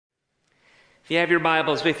If you have your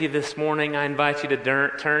Bibles with you this morning, I invite you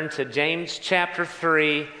to turn to James chapter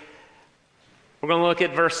 3. We're going to look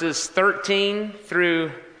at verses 13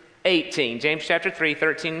 through 18. James chapter 3,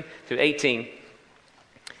 13 through 18.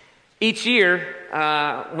 Each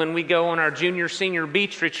year, when we go on our junior-senior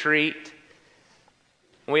beach retreat,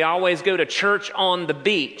 we always go to church on the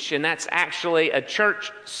beach, and that's actually a church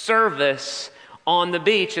service on the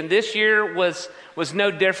beach. And this year was no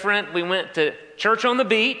different. We went to church on the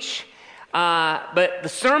beach. But the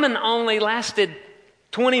sermon only lasted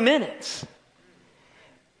 20 minutes.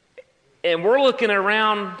 And we're looking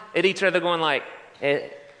around at each other going like,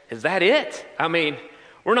 is that it? I mean,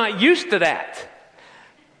 we're not used to that.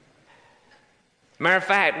 Matter of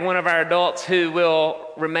fact, one of our adults who will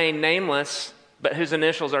remain nameless, but whose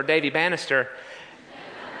initials are Davy Bannister,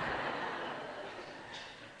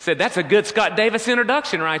 said, that's a good Scott Davis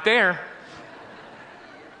introduction right there.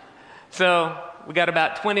 So we got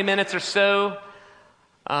about 20 minutes or so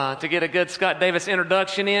to get a good Scott Davis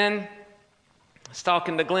introduction in. I was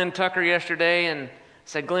talking to Glenn Tucker yesterday and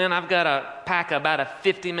said, Glenn, I've got to pack about a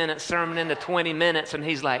 50-minute sermon into 20 minutes. And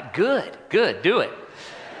he's like, good, do it.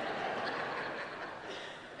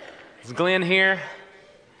 Is Glenn here?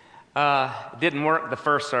 It didn't work the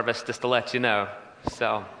first service, just to let you know.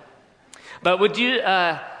 But would you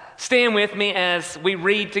stand with me as we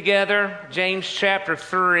read together James chapter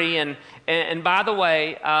 3. And by the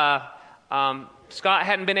way, Scott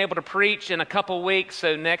hadn't been able to preach in a couple weeks,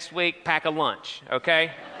 so next week, pack a lunch,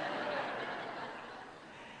 okay?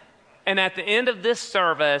 And at the end of this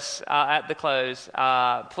service, at the close,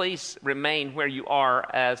 please remain where you are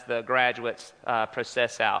as the graduates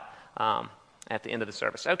process out at the end of the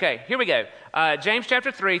service. Okay, here we go. James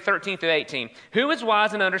chapter 3, 13 through 18. Who is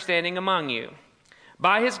wise and understanding among you?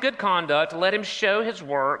 By his good conduct, let him show his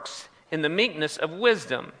works in the meekness of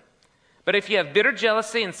wisdom. But if you have bitter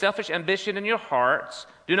jealousy and selfish ambition in your hearts,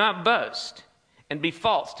 do not boast and be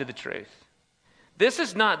false to the truth. This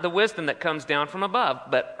is not the wisdom that comes down from above,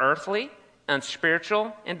 but earthly,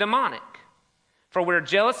 unspiritual, and demonic. For where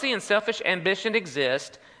jealousy and selfish ambition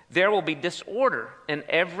exist, there will be disorder in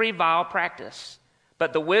every vile practice.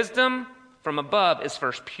 But the wisdom from above is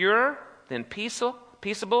first pure, then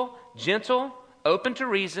peaceable, gentle, open to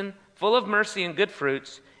reason, full of mercy and good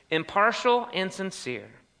fruits, impartial and sincere.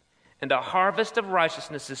 And a harvest of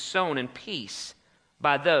righteousness is sown in peace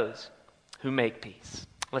by those who make peace.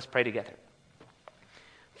 Let's pray together.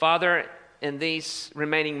 Father, in these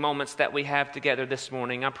remaining moments that we have together this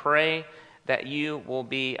morning, I pray that you will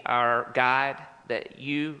be our guide, that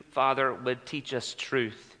you, Father, would teach us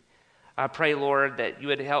truth. I pray, Lord, that you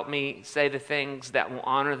would help me say the things that will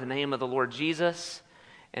honor the name of the Lord Jesus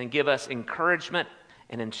and give us encouragement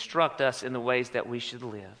and instruct us in the ways that we should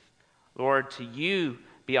live. Lord, to you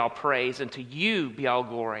be all praise, and to you be all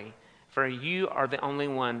glory, for you are the only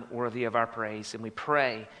one worthy of our praise. And we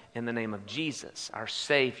pray in the name of Jesus, our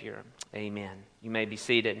Savior. Amen. You may be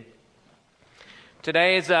seated.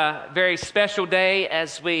 Today is a very special day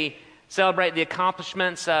as we celebrate the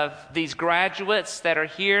accomplishments of these graduates that are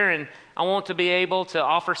here, and I want to be able to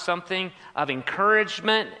offer something of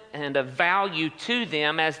encouragement and of value to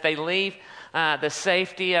them as they leave the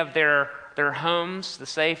safety of their homes, the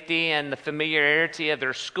safety and the familiarity of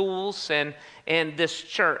their schools and this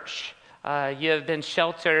church. You have been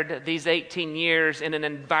sheltered these 18 years in an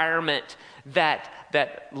environment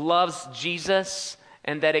that loves Jesus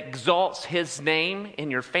and that exalts his name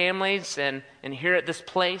in your families and here at this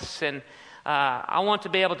place. And I want to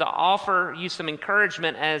be able to offer you some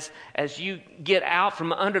encouragement as you get out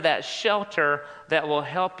from under that shelter that will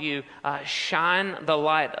help you shine the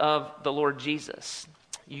light of the Lord Jesus.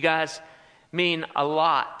 You guys mean a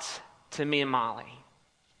lot to me and Molly.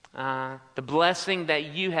 The blessing that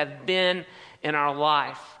you have been in our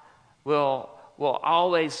life will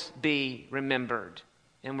always be remembered.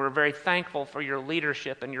 And we're very thankful for your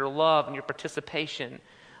leadership and your love and your participation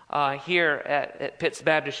here at Pitts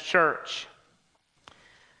Baptist Church.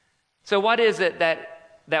 So what is it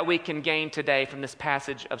that we can gain today from this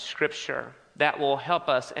passage of Scripture that will help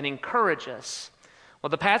us and encourage us? Well,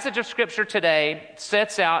 the passage of Scripture today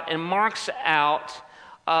sets out and marks out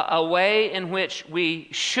a way in which we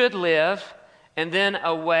should live and then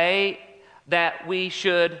a way that we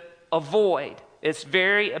should avoid. It's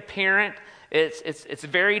very apparent. It's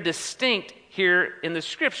very distinct here in the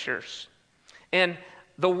Scriptures. And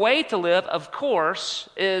the way to live, of course,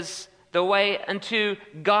 is the way unto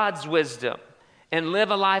God's wisdom and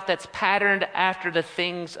live a life that's patterned after the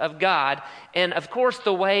things of God. And, of course,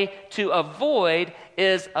 the way to avoid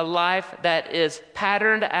is a life that is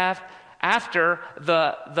patterned after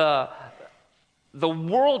the the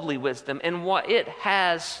worldly wisdom and what it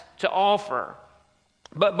has to offer.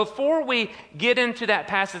 But before we get into that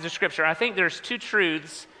passage of Scripture, I think there's two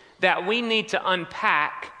truths that we need to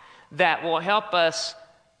unpack that will help us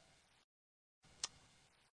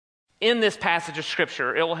in this passage of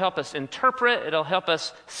Scripture. It will help us interpret, it'll help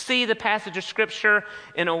us see the passage of Scripture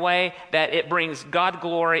in a way that it brings God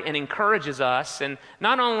glory and encourages us. And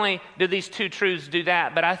not only do these two truths do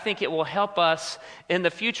that, but I think it will help us in the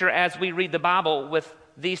future as we read the Bible with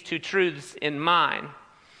these two truths in mind.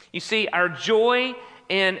 You see, our joy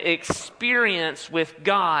and experience with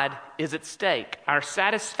God is at stake. Our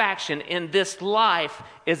satisfaction in this life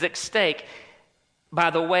is at stake by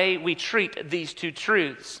the way we treat these two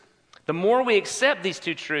truths. The more we accept these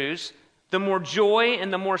two truths, the more joy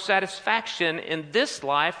and the more satisfaction in this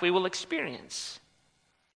life we will experience.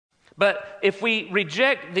 But if we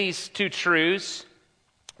reject these two truths,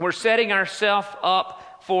 we're setting ourselves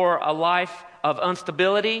up for a life of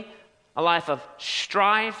instability, a life of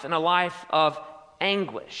strife, and a life of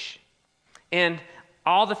anguish, and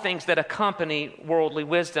all the things that accompany worldly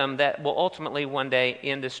wisdom that will ultimately one day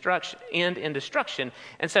end in destruction.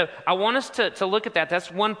 And so I want us to look at that.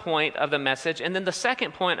 That's one point of the message. And then the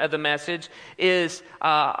second point of the message is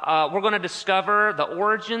we're going to discover the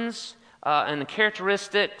origins and the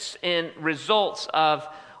characteristics and results of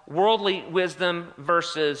worldly wisdom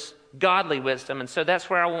versus godly wisdom. And so that's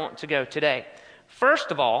where I want to go today.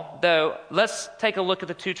 First of all, though, let's take a look at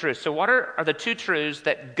the two truths. So what are the two truths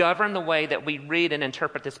that govern the way that we read and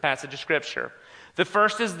interpret this passage of Scripture? The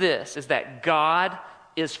first is this, is that God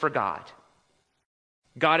is for God.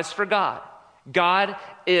 God is for God. God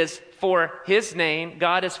is for His name.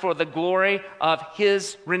 God is for the glory of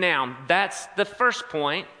His renown. That's the first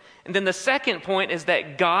point. And then the second point is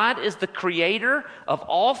that God is the creator of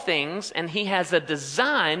all things, and He has a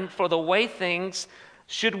design for the way things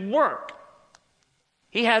should work.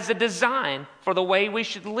 He has a design for the way we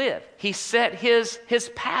should live. He set his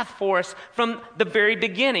path for us from the very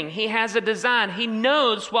beginning. He has a design. He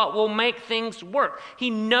knows what will make things work. He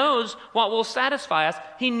knows what will satisfy us.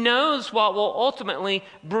 He knows what will ultimately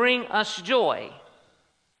bring us joy.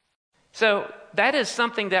 So that is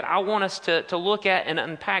something that I want us to look at and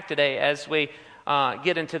unpack today as we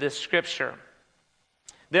get into this Scripture.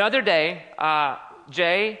 The other day,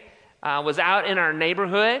 Jay was out in our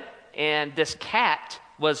neighborhood, and this cat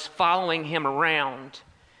was following him around.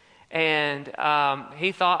 And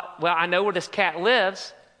he thought, well, I know where this cat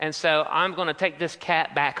lives, and so I'm going to take this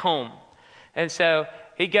cat back home. And so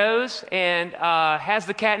he goes and has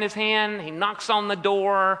the cat in his hand. He knocks on the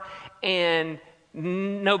door, and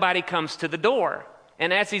nobody comes to the door.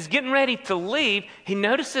 And as he's getting ready to leave, he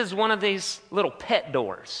notices one of these little pet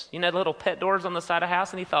doors. You know, the little pet doors on the side of the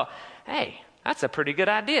house? And he thought, hey, that's a pretty good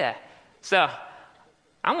idea. So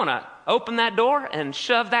I want to open that door and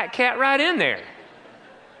shove that cat right in there.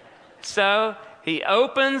 So he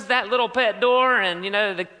opens that little pet door, and,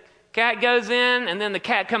 the cat goes in, and then the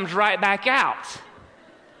cat comes right back out.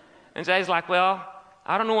 And Jay's like, well,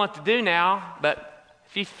 I don't know what to do now, but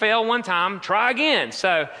if you fail one time, try again.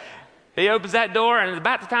 So he opens that door, and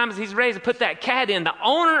about the time as he's ready to put that cat in, the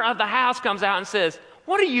owner of the house comes out and says,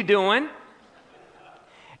 what are you doing?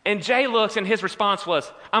 And Jay looks, and his response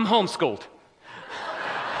was, I'm homeschooled.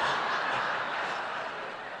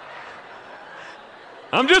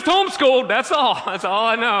 I'm just homeschooled, that's all. That's all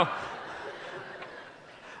I know.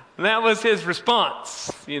 And that was his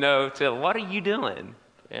response, to what are you doing?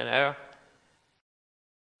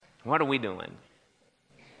 What are we doing?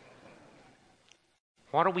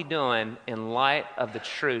 What are we doing in light of the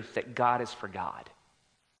truth that God is for God?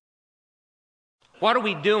 What are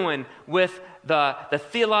we doing with the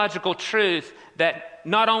theological truth that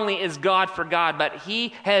not only is God for God, but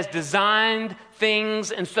He has designed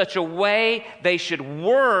things in such a way they should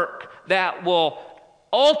work that will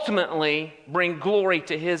ultimately bring glory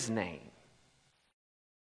to His name?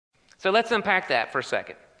 So let's unpack that for a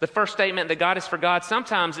second. The first statement that God is for God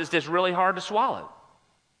sometimes is just really hard to swallow.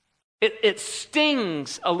 It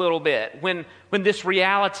stings a little bit when this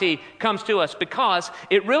reality comes to us, because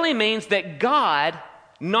it really means that God,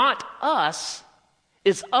 not us,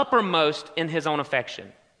 is uppermost in His own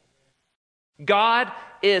affection. God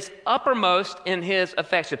is uppermost in His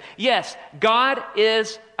affection. Yes, God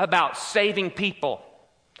is about saving people.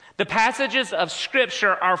 The passages of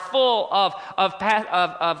Scripture are full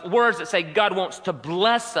of words that say God wants to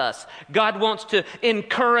bless us, God wants to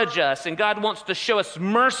encourage us, and God wants to show us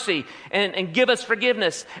mercy and give us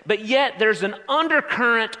forgiveness. But yet there's an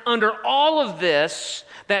undercurrent under all of this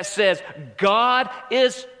that says God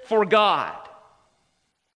is for God.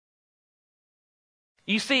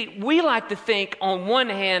 You see, we like to think on one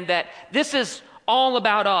hand that this is all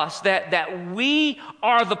about us, that we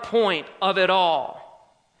are the point of it all.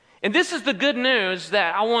 And this is the good news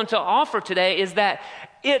that I want to offer today, is that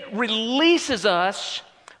it releases us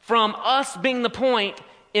from us being the point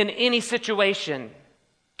in any situation,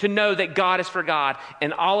 to know that God is for God,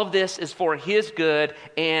 and all of this is for His good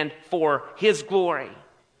and for His glory.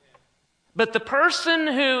 But the person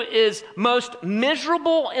who is most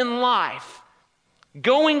miserable in life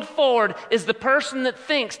going forward is the person that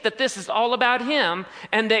thinks that this is all about him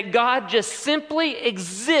and that God just simply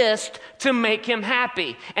exists to make him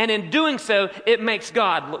happy. And in doing so, it makes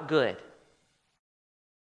God look good.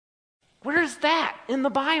 Where is that in the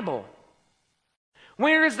Bible?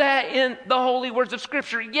 Where is that in the holy words of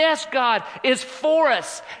Scripture? Yes, God is for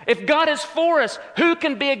us. If God is for us, who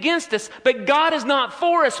can be against us? But God is not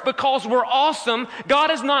for us because we're awesome. God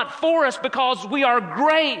is not for us because we are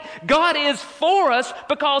great. God is for us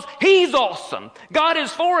because He's awesome. God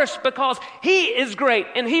is for us because He is great.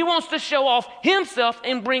 And He wants to show off Himself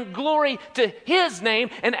and bring glory to His name.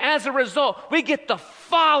 And as a result, we get to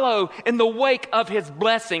follow in the wake of His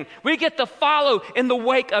blessing. We get to follow in the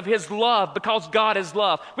wake of His love because God is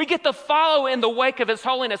love. We get to follow in the wake of His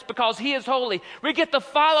holiness because He is holy. We get to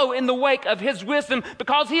follow in the wake of His wisdom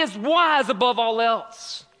because He is wise above all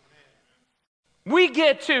else. We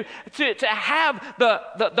get to have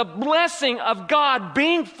the blessing of God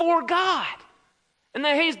being for God, and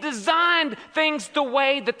that He's designed things the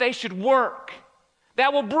way that they should work.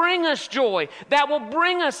 That will bring us joy. That will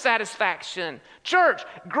bring us satisfaction. Church,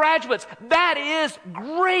 graduates, that is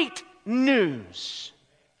great news.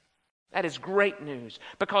 That is great news,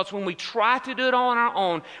 because when we try to do it all on our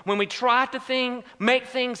own, when we try to make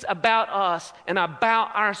things about us and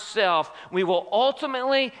about ourselves, we will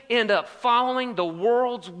ultimately end up following the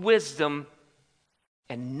world's wisdom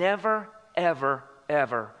and never, ever,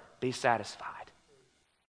 ever be satisfied.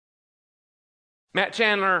 Matt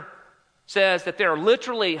Chandler says that there are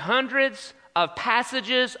literally hundreds of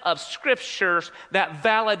passages of scriptures that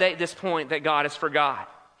validate this point that God is for God.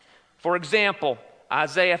 For example,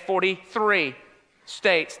 Isaiah 43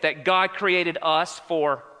 states that God created us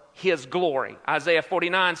for His glory. Isaiah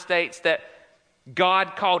 49 states that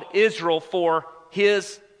God called Israel for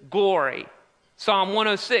His glory. Psalm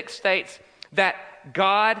 106 states that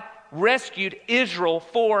God rescued Israel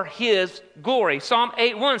for His glory. Psalm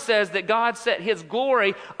 8:1 says that God set His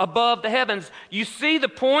glory above the heavens. You see the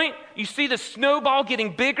point? You see the snowball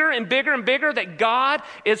getting bigger and bigger and bigger, that God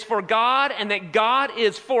is for God and that God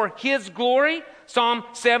is for His glory? Psalm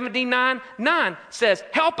 79:9 says,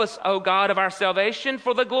 "Help us, O God of our salvation,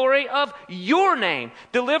 for the glory of Your name.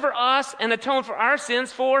 Deliver us and atone for our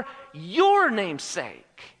sins for Your name's sake."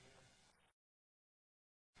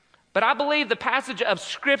 But I believe the passage of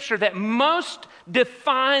Scripture that most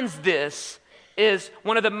defines this is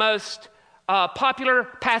one of the most popular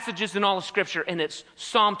passages in all of Scripture, and it's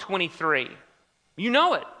Psalm 23. You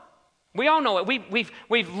know it. We all know it.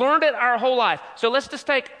 We've learned it our whole life. So let's just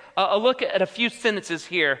take a look at a few sentences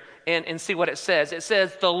here and see what it says. It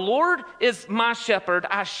says, "The Lord is my shepherd,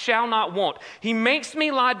 I shall not want. He makes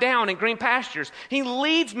me lie down in green pastures. He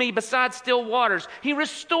leads me beside still waters. He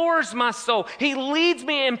restores my soul. He leads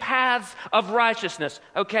me in paths of righteousness."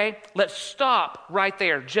 Okay, let's stop right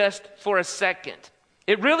there just for a second.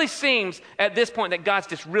 It really seems at this point that God's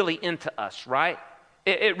just really into us, right?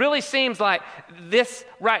 It really seems like this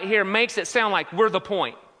right here makes it sound like we're the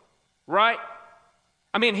point, right?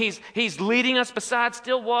 I mean, he's leading us beside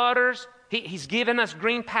still waters. He's giving us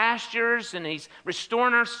green pastures, and He's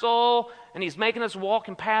restoring our soul, and He's making us walk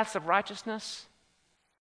in paths of righteousness.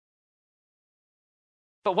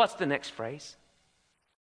 But what's the next phrase?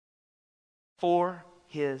 For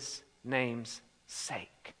His name's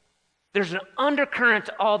sake. There's an undercurrent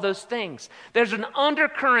to all those things. There's an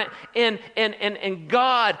undercurrent in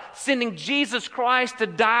God sending Jesus Christ to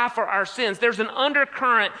die for our sins. There's an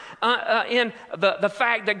undercurrent in the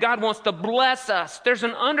fact that God wants to bless us. There's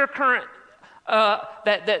an undercurrent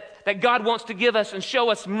that God wants to give us and show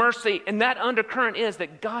us mercy. And that undercurrent is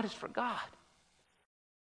that God is for God.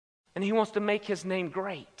 And He wants to make His name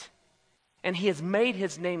great. And He has made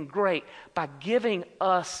His name great by giving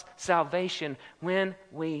us salvation when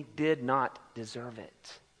we did not deserve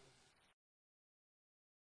it.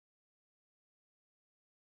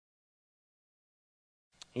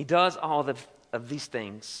 He does all of these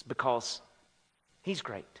things because He's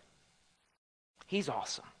great. He's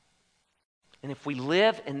awesome. And if we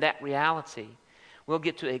live in that reality, we'll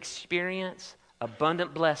get to experience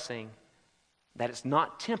abundant blessing that is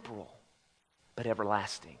not temporal, but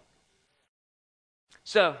everlasting.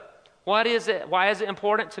 So, Why is it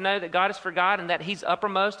important to know that God is for God and that he's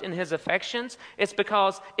uppermost in his affections? It's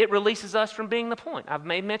because it releases us from being the point. I've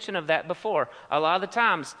made mention of that before. A lot of the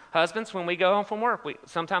times, husbands, when we go home from work,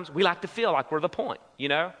 sometimes we like to feel like we're the point,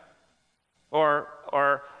 Or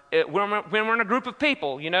when we're in a group of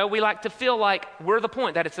people, we like to feel like we're the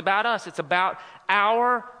point, that it's about us. It's about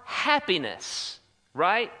our happiness,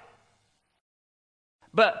 right?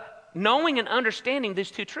 But knowing and understanding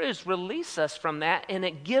these two truths release us from that, and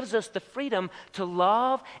it gives us the freedom to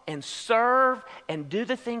love and serve and do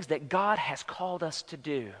the things that God has called us to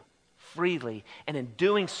do freely, and in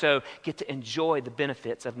doing so get to enjoy the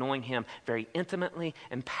benefits of knowing him very intimately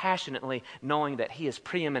and passionately, knowing that he is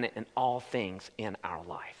preeminent in all things in our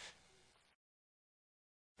life.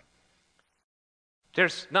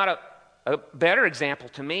 There's not a better example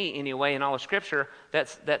to me anyway in all of Scripture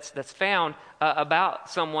that's found about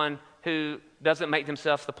someone who doesn't make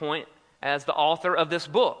themselves the point as the author of this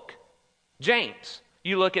book, James.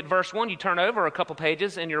 You look at verse 1, you turn over a couple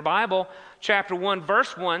pages in your Bible. Chapter 1,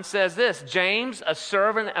 verse 1 says this: James, a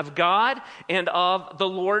servant of God and of the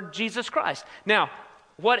Lord Jesus Christ. Now,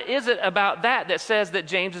 what is it about that says that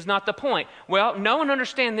James is not the point? Well, know and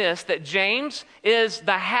understand this, that James is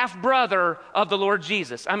the half-brother of the Lord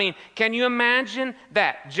Jesus. I mean, can you imagine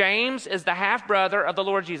that? James is the half-brother of the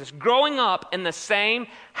Lord Jesus, growing up in the same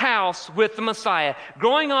house with the Messiah,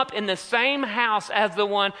 growing up in the same house as the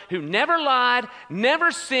one who never lied,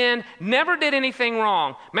 never sinned, never did anything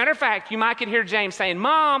wrong. Matter of fact, you might could hear James saying,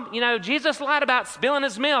 Mom, Jesus lied about spilling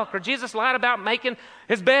his milk, or Jesus lied about making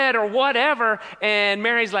his bed, or whatever. And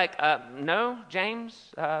Mary's like, no,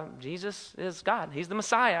 James, Jesus is God. He's the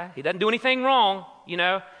Messiah. He doesn't do anything wrong,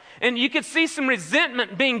 And you could see some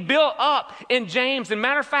resentment being built up in James. And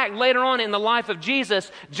matter of fact, later on in the life of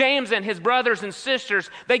Jesus, James and his brothers and sisters,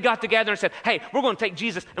 they got together and said, hey, we're going to take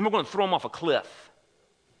Jesus and we're going to throw him off a cliff.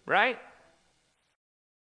 Right?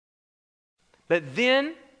 But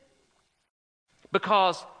then,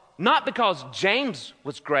 not because James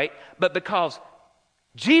was great, but because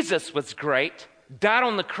Jesus was great, died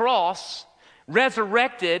on the cross,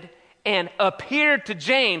 resurrected, and appeared to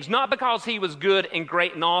James, not because he was good and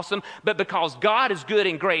great and awesome, but because God is good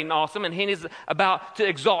and great and awesome, and he is about to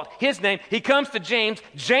exalt his name. He comes to James.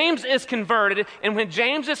 James is converted, and when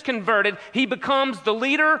James is converted, he becomes the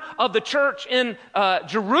leader of the church in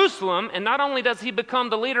Jerusalem. And not only does he become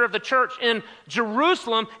the leader of the church in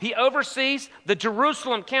Jerusalem, he oversees the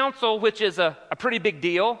Jerusalem Council, which is a pretty big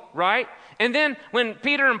deal, right? And then when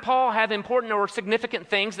Peter and Paul have important or significant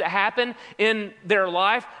things that happen in their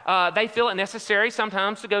life, they feel it necessary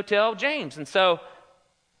sometimes to go tell James. And so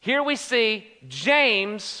here we see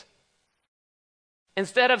James,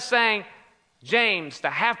 instead of saying, James, the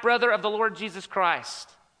half-brother of the Lord Jesus Christ,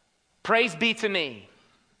 praise be to me,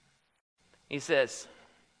 he says,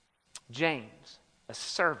 James, a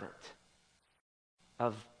servant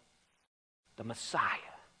of the Messiah,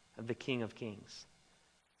 of the King of Kings.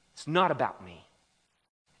 It's not about me.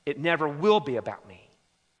 It never will be about me.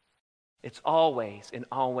 It's always and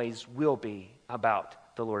always will be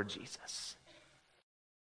about the Lord Jesus.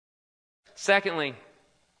 Secondly,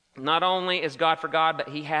 not only is God for God, but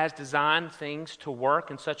he has designed things to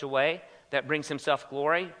work in such a way that brings himself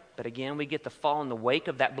glory. But again, we get to fall in the wake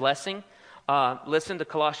of that blessing. Listen to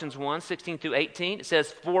Colossians 1, 16 through 18. It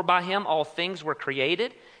says, for by him all things were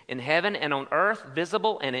created, in heaven and on earth,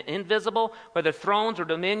 visible and invisible, whether thrones or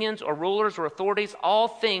dominions or rulers or authorities, all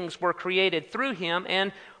things were created through him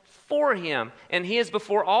and for him. And he is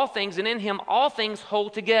before all things, and in him all things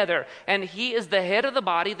hold together. And he is the head of the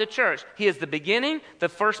body, the church. He is the beginning, the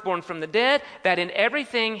firstborn from the dead, that in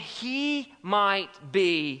everything he might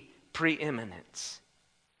be preeminent.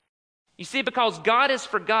 You see, because God is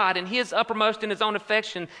for God and he is uppermost in his own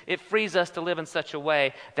affection, it frees us to live in such a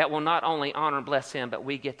way that will not only honor and bless him, but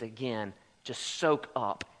we get to, again, just soak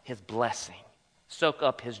up his blessing, soak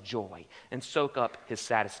up his joy, and soak up his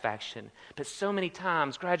satisfaction. But so many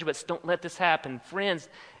times, graduates, don't let this happen. Friends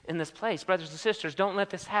in this place, brothers and sisters, don't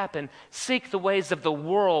let this happen. Seek the ways of the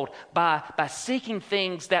world by seeking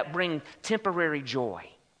things that bring temporary joy.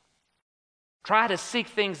 Try to seek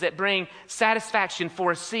things that bring satisfaction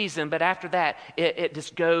for a season, but after that, it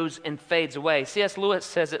just goes and fades away. C.S. Lewis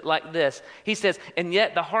says it like this. He says, and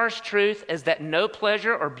yet the harsh truth is that no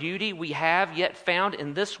pleasure or beauty we have yet found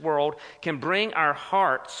in this world can bring our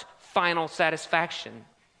hearts final satisfaction.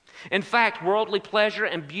 In fact, worldly pleasure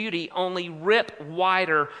and beauty only rip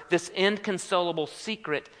wider this inconsolable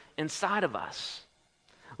secret inside of us.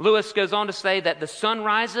 Lewis goes on to say that the sun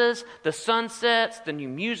rises, the sun sets, the new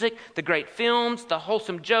music, the great films, the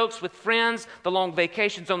wholesome jokes with friends, the long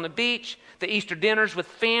vacations on the beach, the Easter dinners with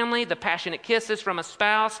family, the passionate kisses from a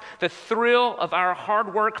spouse, the thrill of our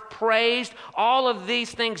hard work praised, all of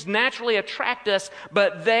these things naturally attract us,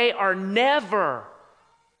 but they are never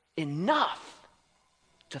enough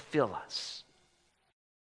to fill us.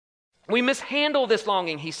 We mishandle this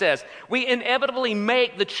longing, he says. We inevitably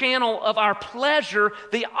make the channel of our pleasure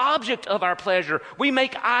the object of our pleasure. We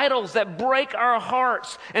make idols that break our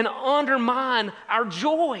hearts and undermine our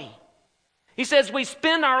joy. He says we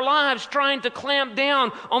spend our lives trying to clamp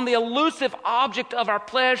down on the elusive object of our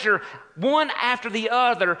pleasure, one after the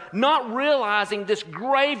other, not realizing this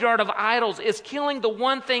graveyard of idols is killing the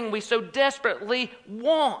one thing we so desperately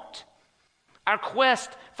want. Our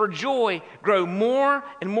quest for joy grow more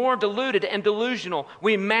and more diluted and delusional.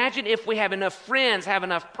 We imagine if we have enough friends, have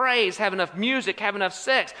enough praise, have enough music, have enough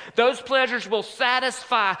sex, those pleasures will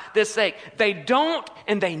satisfy this ache. They don't,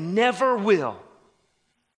 and they never will.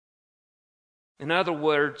 In other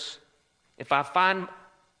words, if I find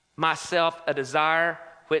myself a desire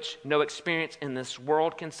which no experience in this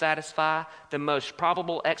world can satisfy, the most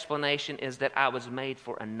probable explanation is that I was made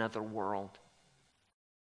for another world.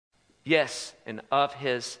 Yes, and of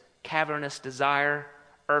his cavernous desire,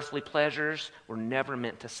 earthly pleasures were never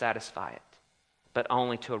meant to satisfy it, but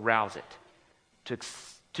only to arouse it,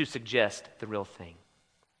 to suggest the real thing.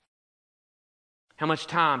 How much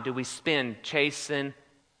time do we spend chasing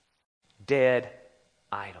dead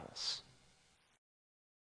idols?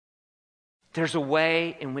 There's a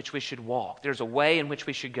way in which we should walk. There's a way in which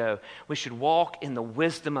we should go. We should walk in the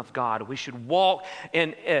wisdom of God. We should walk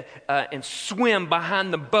and swim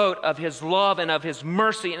behind the boat of His love and of His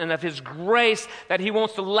mercy and of His grace that He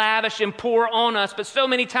wants to lavish and pour on us. But so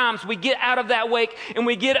many times we get out of that wake and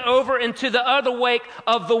we get over into the other wake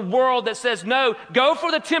of the world that says, no, go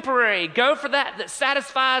for the temporary. Go for that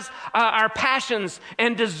satisfies our passions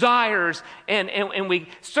and desires. And we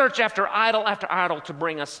search after idol to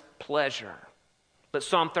bring us pleasure. But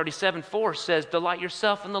Psalm 37:4 says, delight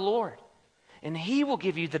yourself in the Lord, and He will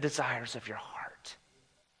give you the desires of your heart.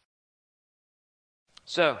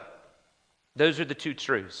 So, those are the two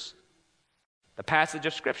truths. The passage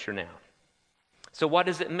of Scripture now. So what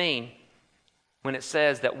does it mean when it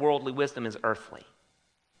says that worldly wisdom is earthly?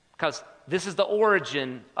 Because this is the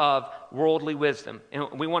origin of worldly wisdom.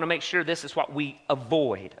 And we want to make sure this is what we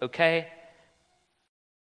avoid, okay?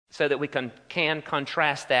 So that we can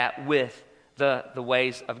contrast that with the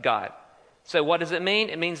ways of God. So what does it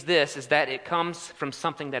mean? It means this, is that it comes from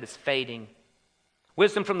something that is fading.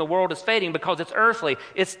 Wisdom from the world is fading because it's earthly,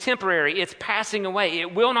 it's temporary, it's passing away.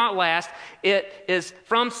 It will not last. It is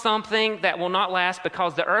from something that will not last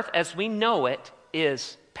because the earth as we know it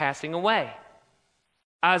is passing away.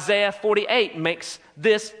 Isaiah 48 makes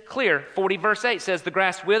this clear. 40 verse 8 says, the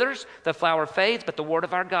grass withers, the flower fades, but the word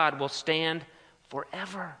of our God will stand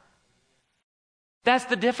forever. That's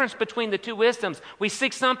the difference between the two wisdoms. We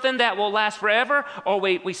seek something that will last forever, or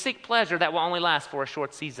we seek pleasure that will only last for a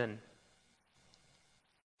short season.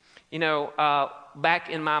 You know, back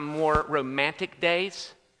in my more romantic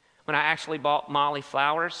days, when I actually bought Molly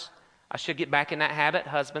flowers, I should get back in that habit.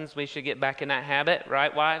 Husbands, we should get back in that habit,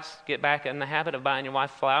 right, wives? Get back in the habit of buying your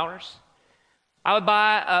wife flowers. I would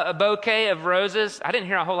buy a bouquet of roses. I didn't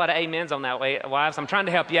hear a whole lot of amens on that way, wives. I'm trying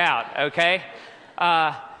to help you out, okay?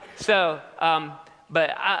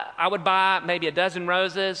 But I would buy maybe a dozen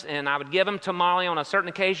roses, and I would give them to Molly on a certain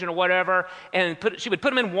occasion or whatever, and she would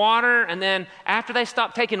put them in water, and then after they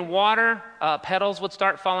stopped taking water, petals would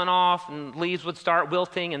start falling off, and leaves would start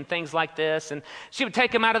wilting and things like this, and she would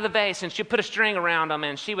take them out of the vase, and she'd put a string around them,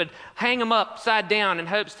 and she would hang them upside down in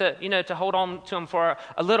hopes to hold on to them for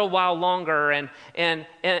a little while longer, and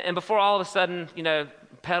before all of a sudden,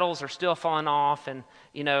 petals are still falling off, and,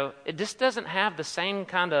 it just doesn't have the same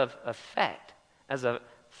kind of effect as a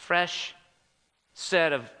fresh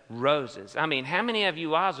set of roses. I mean, how many of you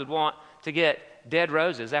wives would want to get dead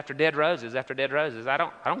roses after dead roses after dead roses? I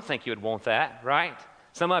don't think you would want that, right?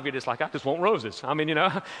 Some of you are just like, I just want roses. I mean,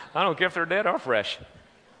 I don't care if they're dead or fresh.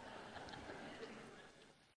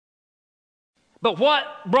 But what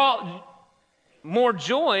brought more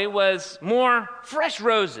joy was more fresh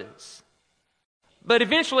roses. But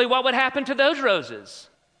eventually, what would happen to those roses?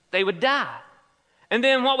 They would die. And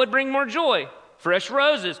then what would bring more joy? Fresh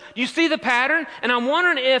roses. You see the pattern? And I'm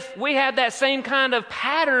wondering if we have that same kind of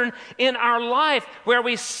pattern in our life where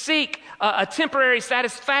we seek a temporary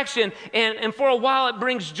satisfaction and for a while it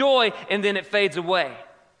brings joy and then it fades away.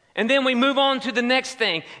 And then we move on to the next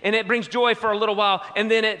thing and it brings joy for a little while and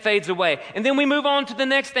then it fades away. And then we move on to the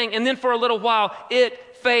next thing and then for a little while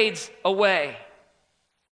it fades away.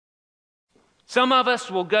 Some of us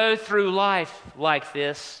will go through life like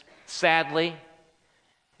this, sadly,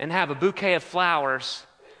 and have a bouquet of flowers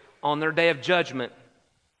on their day of judgment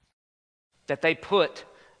that they put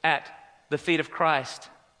at the feet of Christ.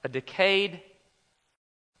 A decayed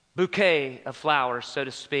bouquet of flowers, so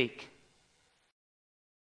to speak.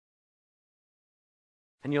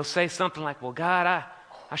 And you'll say something like, well, God,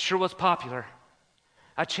 I sure was popular.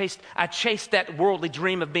 I chased that worldly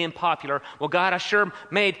dream of being popular. Well, God, I sure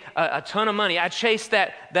made a ton of money. I chased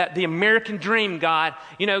the American dream, God.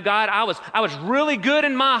 You know, God, I was really good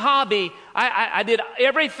in my hobby. I did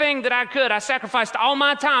everything that I could. I sacrificed all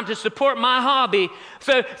my time to support my hobby.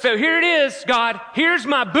 So here it is, God. Here's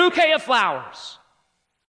my bouquet of flowers.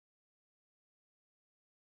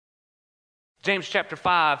 James chapter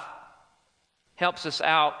 5 helps us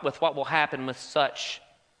out with what will happen with such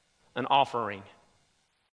an offering.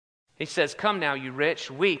 He says, come now, you rich,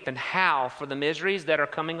 weep and howl for the miseries that are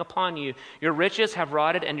coming upon you. Your riches have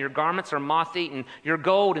rotted, and your garments are moth-eaten. Your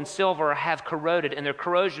gold and silver have corroded, and their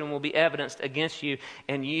corrosion will be evidenced against you,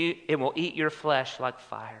 and it will eat your flesh like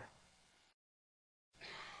fire.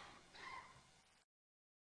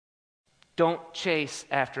 Don't chase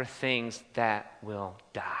after things that will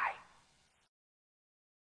die.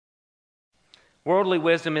 Worldly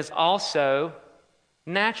wisdom is also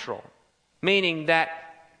natural, meaning that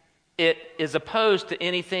it is opposed to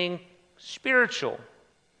anything spiritual.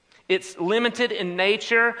 It's limited in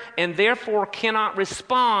nature and therefore cannot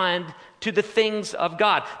respond to the things of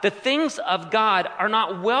God. The things of God are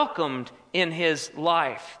not welcomed in his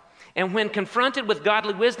life. And when confronted with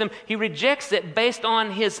godly wisdom, he rejects it based on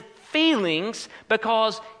his feelings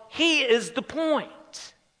because he is the point.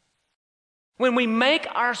 When we make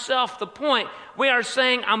ourselves the point, we are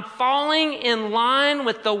saying, I'm falling in line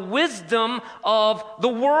with the wisdom of the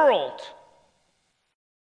world.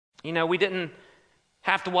 You know, we didn't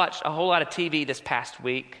have to watch a whole lot of TV this past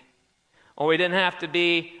week, or we didn't have to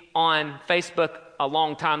be on Facebook a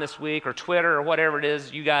long time this week, or Twitter, or whatever it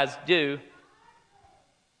is you guys do,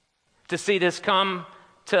 to see this come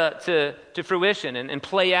to fruition and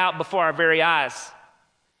play out before our very eyes.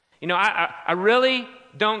 You know, I really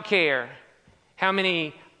don't care how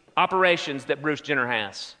many operations that Bruce Jenner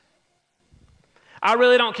has. I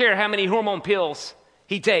really don't care how many hormone pills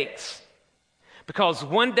he takes, because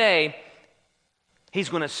one day he's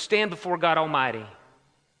going to stand before God Almighty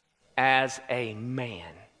as a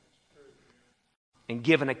man and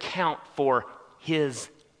give an account for his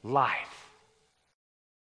life.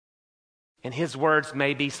 And his words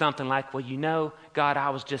may be something like, well, you know, God, I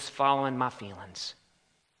was just following my feelings.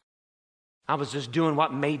 I was just doing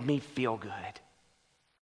what made me feel good.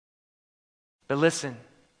 But listen,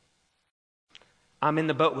 I'm in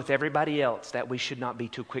the boat with everybody else that we should not be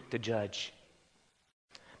too quick to judge.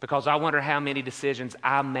 Because I wonder how many decisions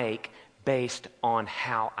I make based on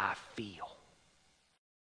how I feel.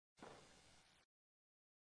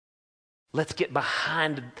 Let's get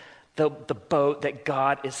behind the boat that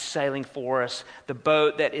God is sailing for us, the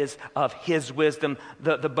boat that is of his wisdom,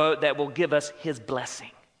 the boat that will give us his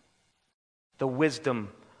blessing, the wisdom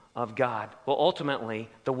of God. Well, ultimately,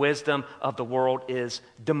 the wisdom of the world is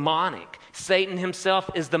demonic. Satan himself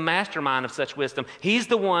is the mastermind of such wisdom. He's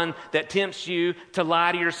the one that tempts you to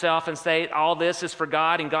lie to yourself and say all this is for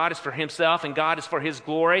God and God is for himself and God is for his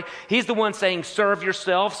glory. He's the one saying serve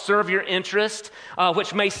yourself, serve your interest,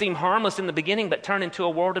 which may seem harmless in the beginning but turn into a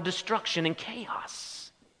world of destruction and chaos.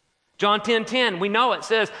 John 10:10, we know it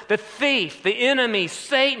says, the thief, the enemy,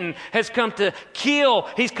 Satan, has come to kill,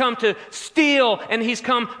 he's come to steal, and he's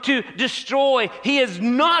come to destroy. He is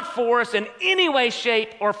not for us in any way,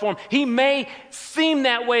 shape, or form. He may seem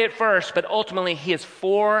that way at first, but ultimately he is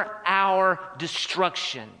for our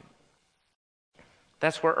destruction.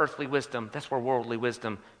 That's where earthly wisdom, that's where worldly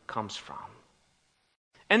wisdom comes from.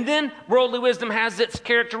 And then worldly wisdom has its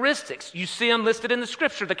characteristics. You see them listed in the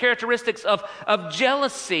scripture, the characteristics of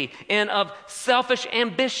jealousy and of selfish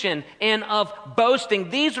ambition and of boasting.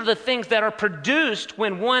 These are the things that are produced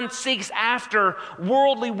when one seeks after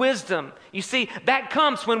worldly wisdom. You see, that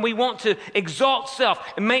comes when we want to exalt self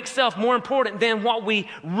and make self more important than what we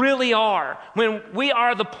really are. When we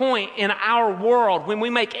are the point in our world, when we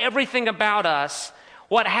make everything about us.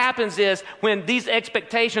 What happens is when these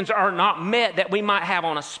expectations are not met that we might have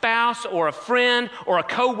on a spouse or a friend or a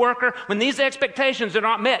coworker, when these expectations are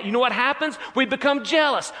not met, you know what happens? We become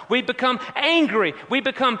jealous. We become angry. We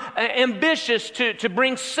become ambitious to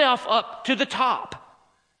bring self up to the top.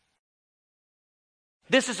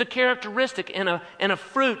 This is a characteristic and a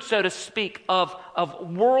fruit, so to speak, of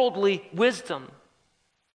worldly wisdom.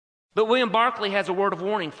 But William Barclay has a word of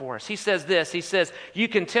warning for us. He says this, he says, you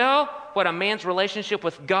can tell what a man's relationship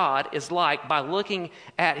with God is like by looking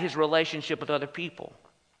at his relationship with other people.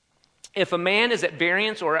 If a man is at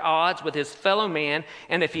variance or at odds with his fellow man,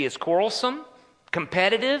 and if he is quarrelsome,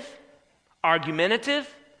 competitive,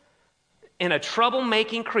 argumentative, and a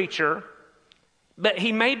troublemaking creature, but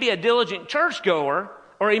he may be a diligent churchgoer,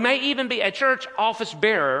 or he may even be a church office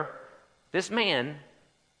bearer, this man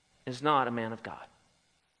is not a man of God.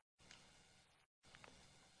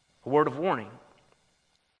 A word of warning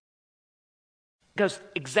goes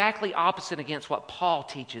exactly opposite against what Paul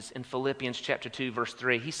teaches in Philippians chapter 2, verse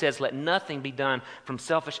 3. He says, let nothing be done from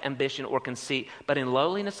selfish ambition or conceit, but in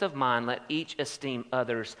lowliness of mind, let each esteem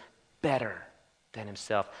others better than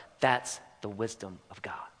himself. That's the wisdom of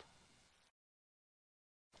God.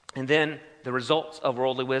 And then the results of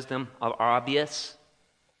worldly wisdom are obvious.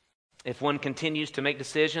 If one continues to make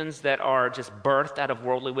decisions that are just birthed out of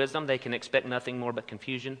worldly wisdom, they can expect nothing more but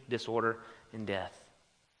confusion, disorder, and death.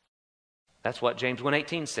 That's what James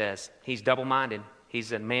 1:18 says. He's double-minded.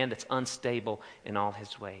 He's a man that's unstable in all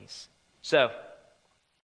his ways. So,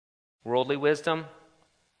 worldly wisdom,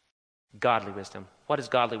 godly wisdom. What does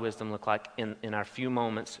godly wisdom look like in our few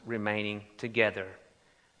moments remaining together?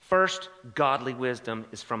 First, godly wisdom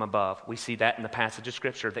is from above. We see that in the passage of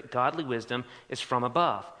Scripture, that godly wisdom is from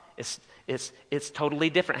above. It's totally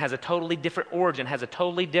different, has a totally different origin, has a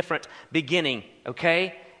totally different beginning,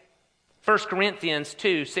 okay? 1 Corinthians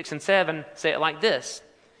 2, 6 and 7 say it like this.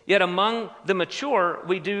 Yet among the mature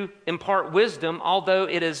we do impart wisdom, although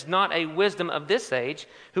it is not a wisdom of this age,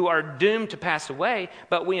 who are doomed to pass away,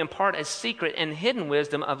 but we impart a secret and hidden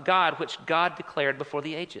wisdom of God, which God declared before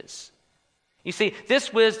the ages. You see,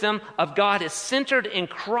 this wisdom of God is centered in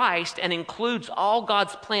Christ and includes all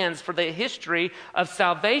God's plans for the history of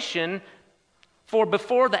salvation for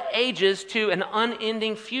before the ages to an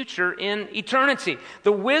unending future in eternity.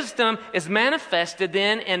 The wisdom is manifested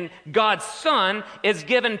then, and God's Son is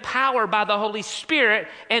given power by the Holy Spirit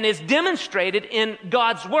and is demonstrated in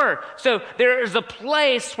God's Word. So there is a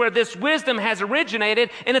place where this wisdom has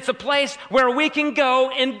originated, and it's a place where we can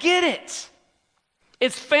go and get it.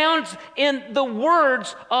 It's found in the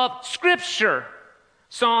words of Scripture.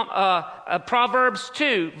 Proverbs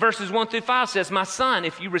 2, verses 1 through 5 says, my son,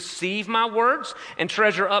 if you receive my words and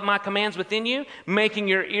treasure up my commands within you, making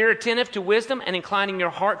your ear attentive to wisdom and inclining your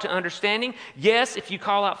heart to understanding. Yes, if you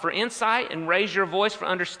call out for insight and raise your voice for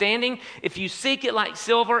understanding, if you seek it like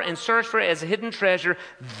silver and search for it as a hidden treasure,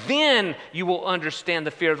 then you will understand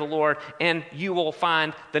the fear of the Lord and you will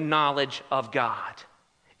find the knowledge of God.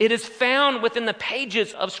 It is found within the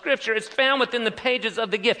pages of Scripture. It's found within the pages of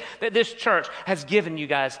the gift that this church has given you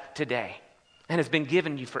guys today and has been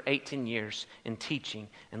given you for 18 years in teaching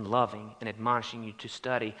and loving and admonishing you to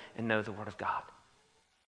study and know the Word of God.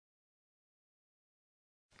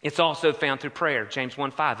 It's also found through prayer. James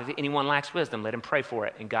 1:5, if anyone lacks wisdom, let him pray for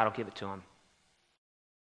it and God will give it to him.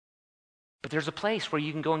 But there's a place where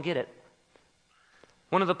you can go and get it.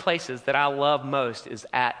 One of the places that I love most is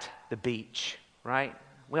at the beach, right?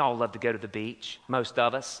 We all love to go to the beach, most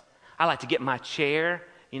of us. I like to get my chair,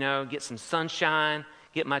 get some sunshine,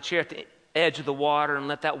 get my chair at the edge of the water and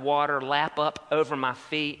let that water lap up over my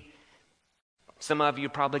feet. Some of you are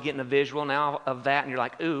probably getting a visual now of that, and you're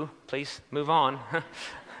like, ooh, please move on.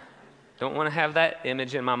 Don't want to have that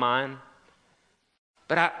image in my mind.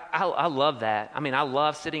 But I love that. I mean, I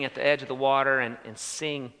love sitting at the edge of the water and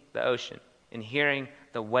seeing the ocean and hearing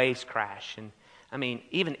the waves crash and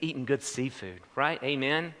even eating good seafood, right?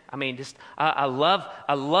 Amen? I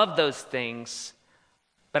love those things,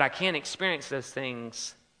 but I can't experience those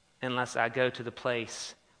things unless I go to the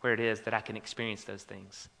place where it is that I can experience those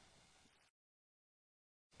things.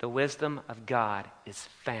 The wisdom of God is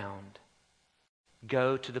found.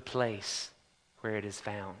 Go to the place where it is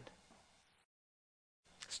found.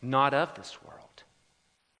 It's not of this world,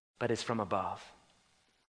 but it's from above.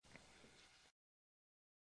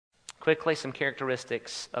 Quickly, some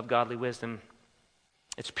characteristics of godly wisdom.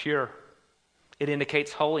 It's pure. It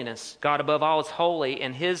indicates holiness. God above all is holy,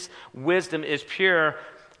 and His wisdom is pure,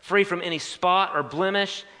 free from any spot or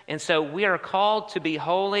blemish. And so we are called to be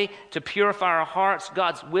holy, to purify our hearts.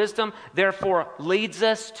 God's wisdom, therefore, leads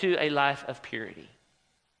us to a life of purity.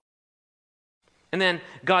 And then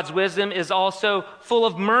God's wisdom is also full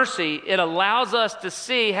of mercy. It allows us to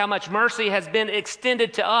see how much mercy has been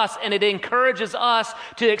extended to us, and it encourages us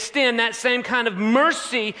to extend that same kind of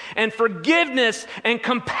mercy and forgiveness and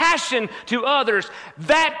compassion to others.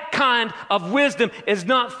 That kind of wisdom is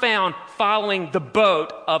not found following the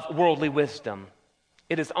boat of worldly wisdom.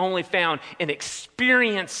 It is only found in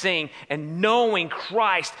experiencing and knowing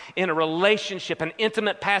Christ in a relationship, an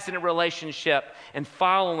intimate, passionate relationship, and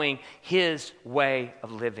following His way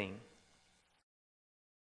of living.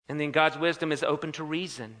 And then God's wisdom is open to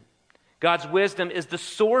reason. God's wisdom is the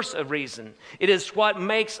source of reason. It is what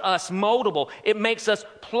makes us moldable. It makes us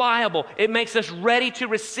pliable. It makes us ready to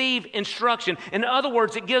receive instruction. In other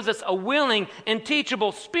words, it gives us a willing and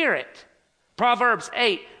teachable spirit. Proverbs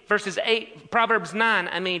 9, verses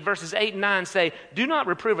 8 and 9 say, "Do not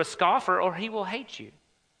reprove a scoffer, or he will hate you.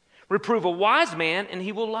 Reprove a wise man, and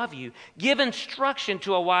he will love you. Give instruction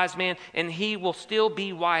to a wise man, and he will still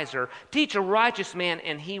be wiser. Teach a righteous man,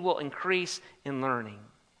 and he will increase in learning."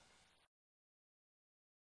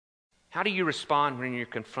 How do you respond when you're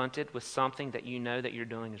confronted with something that you know that you're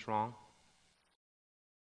doing is wrong?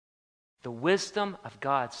 The wisdom of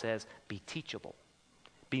God says, be teachable,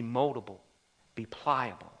 be moldable, be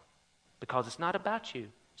pliable. Because it's not about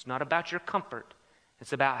you. It's not about your comfort.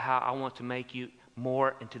 It's about how I want to make you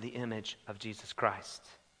more into the image of Jesus Christ.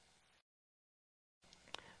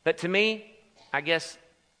 But to me, I guess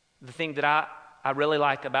the thing that I really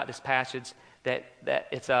like about this passage, that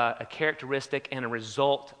it's a characteristic and a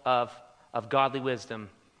result of godly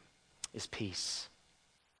wisdom, is peace.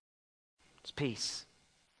 It's peace.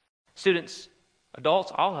 Students,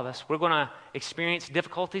 adults, all of us, we're going to experience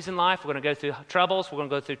difficulties in life. We're going to go through troubles. We're going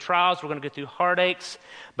to go through trials. We're going to go through heartaches.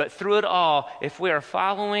 But through it all, if we are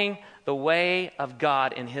following the way of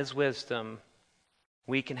God in His wisdom,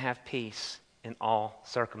 we can have peace in all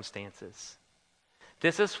circumstances.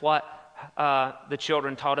 This is what the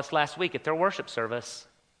children taught us last week at their worship service.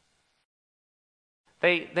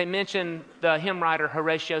 They mentioned the hymn writer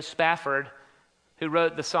Horatio Spafford, who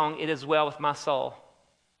wrote the song, "It Is Well With My Soul."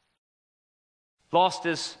 Lost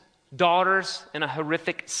his daughters in a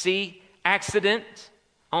horrific sea accident.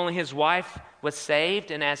 Only his wife was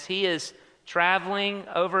saved. And as he is traveling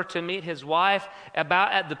over to meet his wife,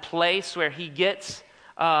 about at the place where he gets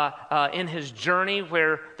in his journey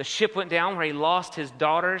where the ship went down, where he lost his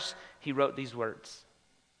daughters, he wrote these words: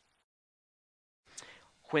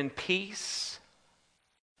 "When peace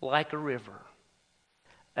like a river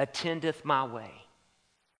attendeth my way,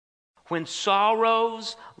 when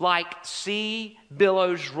sorrows like sea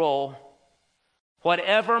billows roll,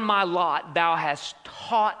 whatever my lot thou hast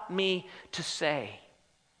taught me to say,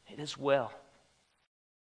 it is well.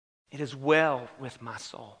 It is well with my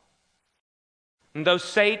soul. And though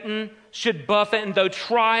Satan should buffet, and though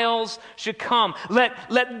trials should come, let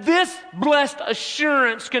this blessed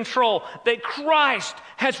assurance control that Christ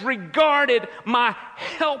has regarded my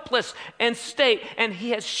helpless and state, and He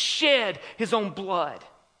has shed His own blood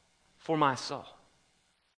for my soul."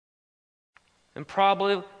 And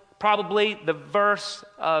probably the verse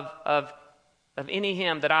of any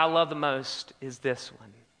hymn that I love the most is this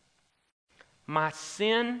one: "My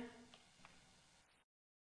sin,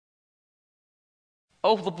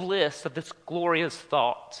 oh, the bliss of this glorious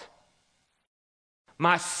thought.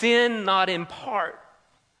 My sin not in part,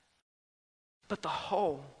 but the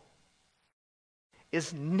whole,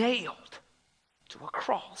 is nailed to a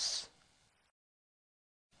cross,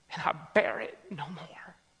 and I bear it no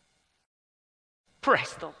more.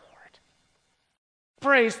 Praise the Lord.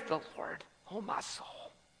 Praise the Lord, oh my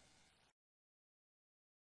soul."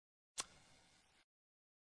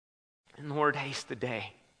 And Lord, haste the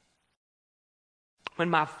day when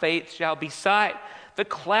my faith shall be sight, the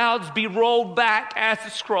clouds be rolled back as the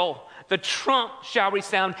scroll, the trump shall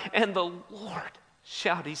resound, and the Lord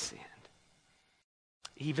shall descend.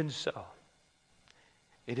 Even so,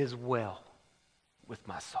 it is well with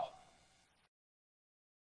my soul.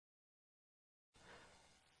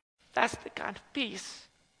 That's the kind of peace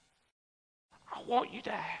I want you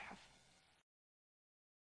to have.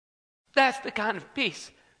 That's the kind of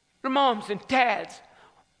peace your moms and dads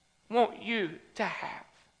want you to have.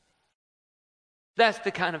 That's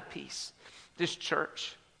the kind of peace this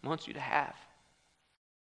church wants you to have.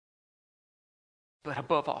 But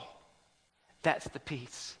above all, that's the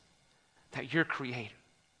peace that your Creator,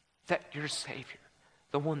 that your Savior,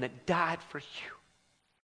 the one that died for you,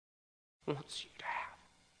 wants you to have.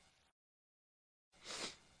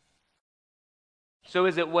 So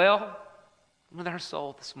is it well with our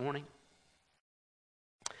soul this morning?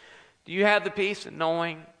 Do you have the peace of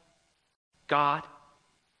knowing God?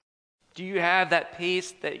 Do you have that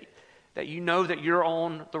peace that you know that you're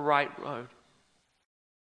on the right road?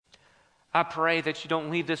 I pray that you don't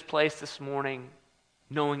leave this place this morning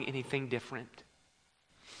knowing anything different.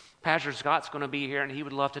 Pastor Scott's going to be here, and he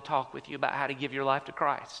would love to talk with you about how to give your life to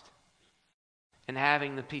Christ and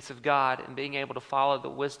having the peace of God and being able to follow the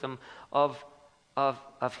wisdom of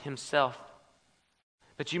himself.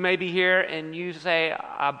 But you may be here and you say,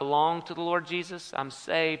 I belong to the Lord Jesus, I'm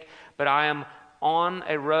saved, but I am on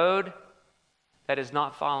a road that is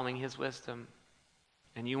not following His wisdom.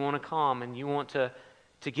 And you want to come and you want to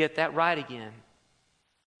get that right again.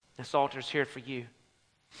 This altar's here for you.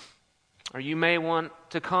 Or you may want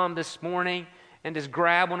to come this morning and just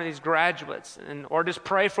grab one of these graduates or just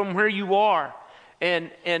pray from where you are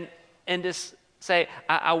and just say,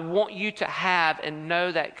 I want you to have and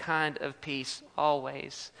know that kind of peace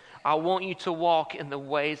always. I want you to walk in the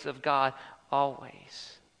ways of God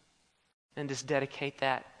always. And just dedicate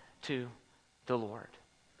that to the Lord.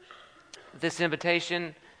 This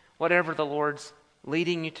invitation, whatever the Lord's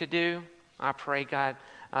leading you to do, I pray, God,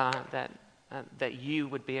 that you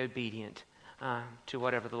would be obedient to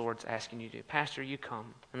whatever the Lord's asking you to do. Pastor, you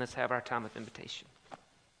come and let's have our time of invitation.